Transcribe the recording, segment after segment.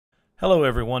Hello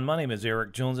everyone, my name is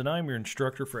Eric Jones and I'm your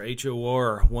instructor for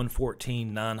HOR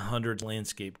 114-900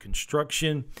 Landscape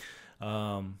Construction.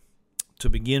 To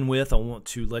begin with, I want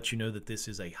to let you know that this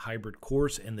is a hybrid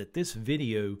course and that this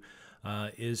video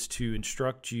is to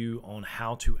instruct you on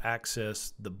how to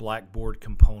access the Blackboard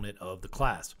component of the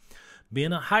class.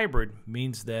 Being a hybrid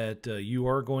means that you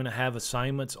are going to have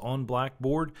assignments on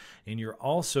Blackboard and you're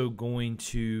also going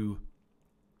to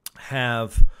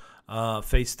have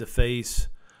face-to-face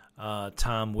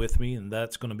time with me, and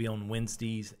that's going to be on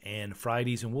Wednesdays and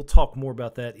Fridays, and we'll talk more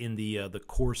about that in the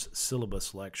course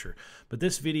syllabus lecture. But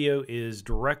this video is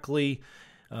directly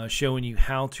showing you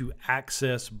how to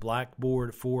access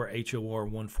Blackboard for HOR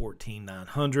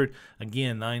 114-900.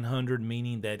 Again, 900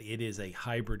 meaning that it is a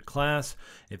hybrid class.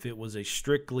 If it was a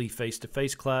strictly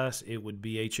face-to-face class, it would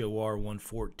be HOR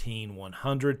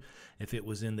 114-100. If it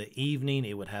was in the evening,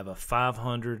 it would have a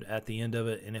 500 at the end of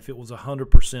it, and if it was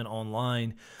 100%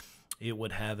 online, it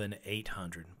would have an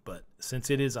 800. But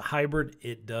since it is a hybrid,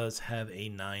 it does have a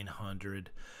 900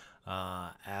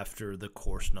 after the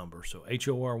course number. So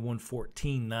HOR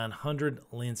 114-900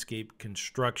 Landscape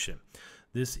Construction.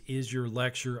 This is your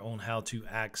lecture on how to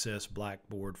access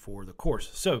Blackboard for the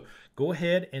course. So go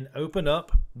ahead and open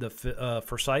up the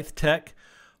Forsyth Tech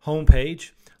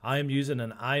homepage. I am using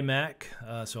an iMac,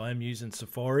 so I'm using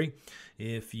Safari.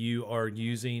 If you are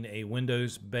using a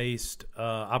Windows-based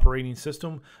operating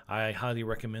system, I highly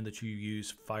recommend that you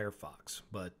use Firefox.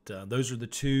 But those are the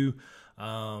two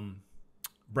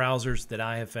browsers that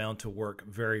I have found to work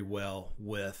very well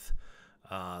with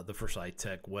the Forsyth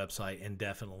Tech website and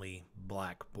definitely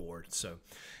Blackboard. So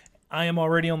I am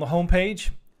already on the homepage.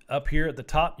 Up here at the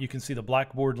top, you can see the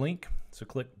Blackboard link. So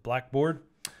click Blackboard.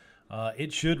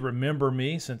 It should remember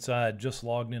me since I had just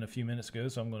logged in a few minutes ago,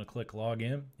 so I'm going to click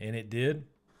Login, and it did.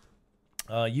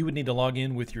 You would need to log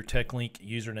in with your TechLink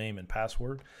username and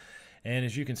password. And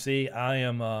as you can see, I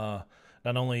am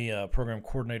not only a program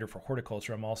coordinator for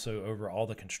horticulture, I'm also over all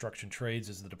the construction trades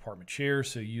as the department chair,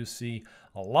 so you see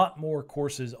a lot more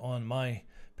courses on my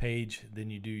page than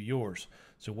you do yours.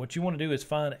 So what you want to do is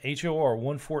find HOR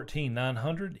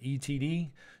 114-900 ETD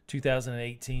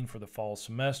 2018 for the fall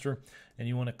semester, and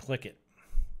you want to click it.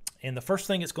 And the first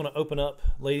thing it's going to open up,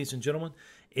 ladies and gentlemen,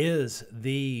 is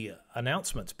the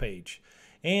announcements page.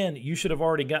 And you should have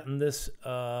already gotten this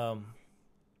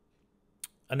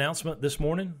announcement this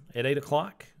morning at 8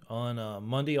 o'clock on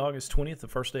Monday, August 20th, the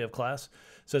first day of class.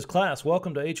 It says, "Class,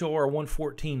 welcome to HOR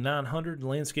 114-900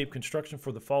 Landscape Construction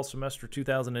for the fall semester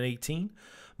 2018.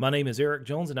 My name is Eric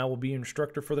Jones, and I will be your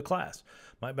instructor for the class.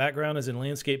 My background is in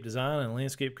landscape design and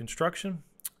landscape construction,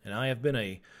 and I have been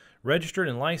a registered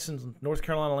and licensed North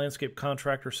Carolina landscape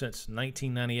contractor since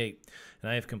 1998, and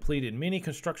I have completed many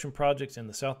construction projects in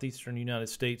the southeastern United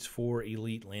States for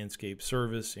Elite Landscape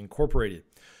Service Incorporated.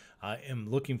 I am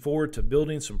looking forward to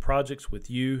building some projects with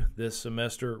you this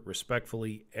semester.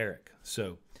 Respectfully, Eric."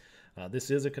 So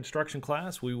this is a construction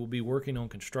class. We will be working on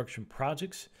construction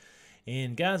projects.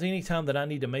 And guys, anytime that I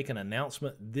need to make an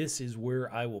announcement, this is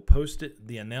where I will post it.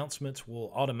 The announcements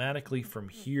will automatically, from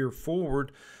here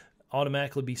forward,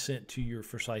 automatically be sent to your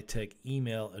Forsyth Tech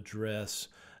email address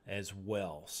as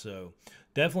well. So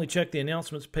definitely check the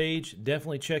announcements page.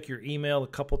 Definitely check your email a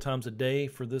couple times a day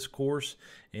for this course,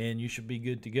 and you should be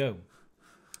good to go.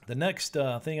 The next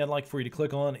thing I'd like for you to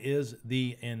click on is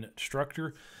the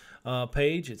instructor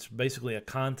page. It's basically a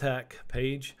contact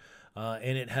page.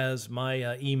 And it has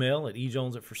my email at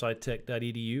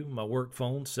ejones@forsythtech.edu, my work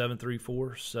phone,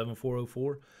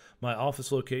 734-7404. My office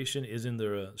location is in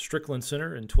the Strickland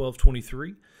Center in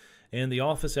 1223. And the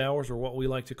office hours, or what we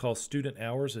like to call student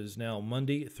hours, is now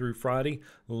Monday through Friday,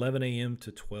 11 a.m.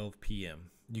 to 12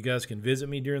 p.m. You guys can visit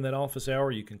me during that office hour.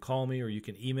 You can call me or you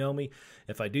can email me.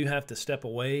 If I do have to step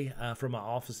away from my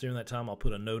office during that time, I'll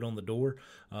put a note on the door.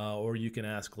 Or you can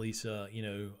ask Lisa,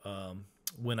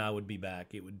 when I would be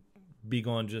back. It would be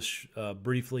gone just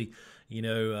briefly,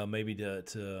 maybe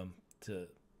to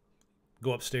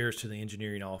go upstairs to the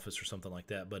engineering office or something like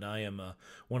that. But I am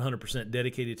 100%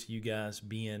 dedicated to you guys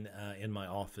being in my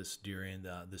office during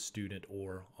the student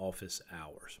or office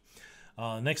hours.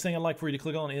 Next thing I'd like for you to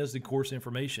click on is the course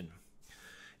information.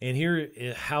 And here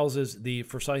it houses the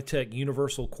Forsyth Tech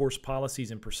Universal Course Policies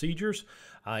and Procedures.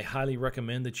 I highly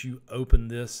recommend that you open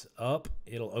this up.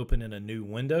 It'll open in a new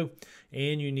window,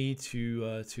 and you need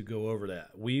to go over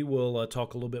that. We will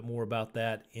talk a little bit more about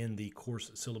that in the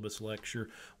course syllabus lecture,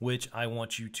 which I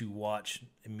want you to watch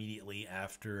immediately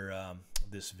after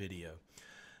this video.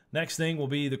 Next thing will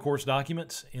be the course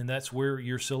documents, and that's where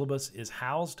your syllabus is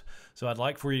housed. So I'd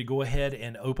like for you to go ahead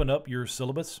and open up your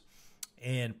syllabus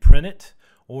and print it,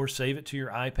 or save it to your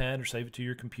iPad or save it to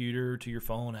your computer, to your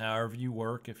phone, however you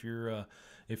work. If you're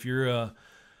a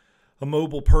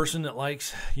mobile person that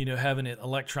likes, having it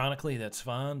electronically, that's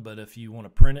fine. But if you want to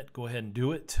print it, go ahead and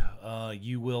do it.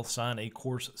 You will sign a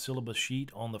course syllabus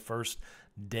sheet on the first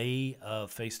day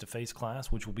of face-to-face class,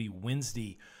 which will be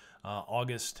Wednesday,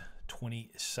 August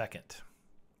 22nd,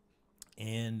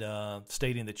 and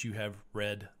stating that you have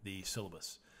read the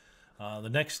syllabus. The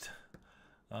next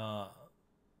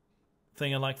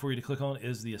thing I'd like for you to click on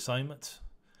is the assignments.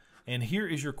 And here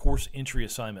is your course entry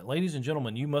assignment. Ladies and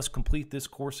gentlemen, you must complete this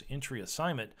course entry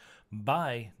assignment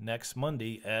by next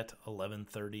Monday at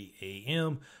 11:30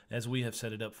 a.m. as we have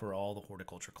set it up for all the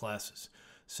horticulture classes.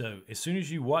 So as soon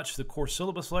as you watch the course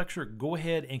syllabus lecture, go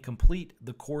ahead and complete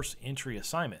the course entry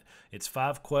assignment. It's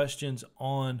 5 questions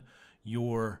on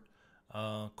your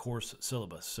course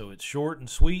syllabus. So it's short and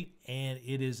sweet, and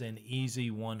it is an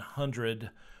easy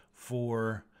 100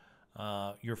 for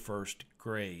your first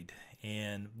grade.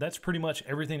 And that's pretty much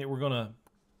everything that we're going to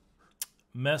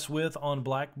mess with on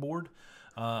Blackboard.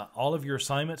 All of your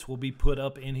assignments will be put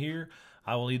up in here.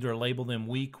 I will either label them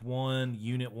week 1,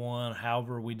 unit 1,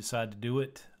 however we decide to do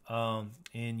it.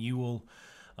 And you will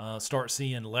start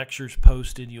seeing lectures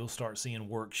posted. You'll start seeing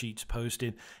worksheets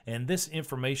posted. And this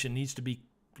information needs to be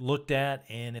looked at,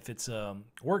 and if it's a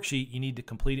worksheet, you need to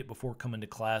complete it before coming to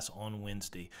class on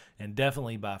Wednesday, and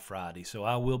definitely by Friday. So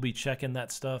I will be checking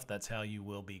that stuff. That's how you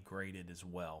will be graded as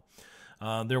well.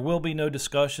 There will be no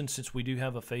discussion since we do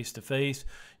have a face-to-face.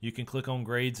 You can click on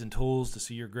grades and tools to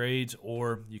see your grades,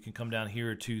 or you can come down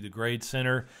here to the grade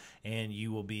center and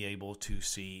you will be able to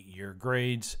see your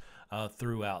grades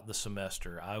throughout the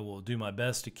semester. I will do my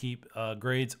best to keep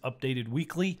grades updated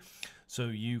weekly so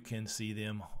you can see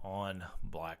them on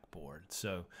Blackboard.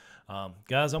 So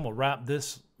guys, I'm gonna wrap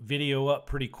this video up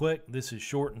pretty quick. This is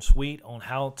short and sweet on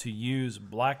how to use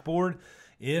Blackboard.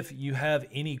 If you have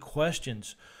any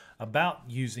questions about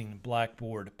using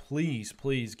Blackboard, please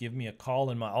give me a call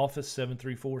in my office,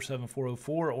 734-7404,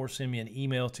 or send me an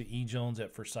email to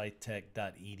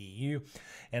ejones@forsythtech.edu,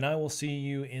 and I will see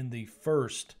you in the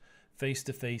first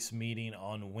face-to-face meeting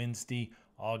on Wednesday,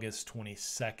 August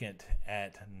 22nd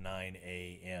at 9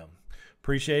 a.m.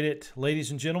 Appreciate it,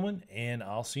 ladies and gentlemen, and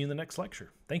I'll see you in the next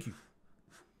lecture. Thank you.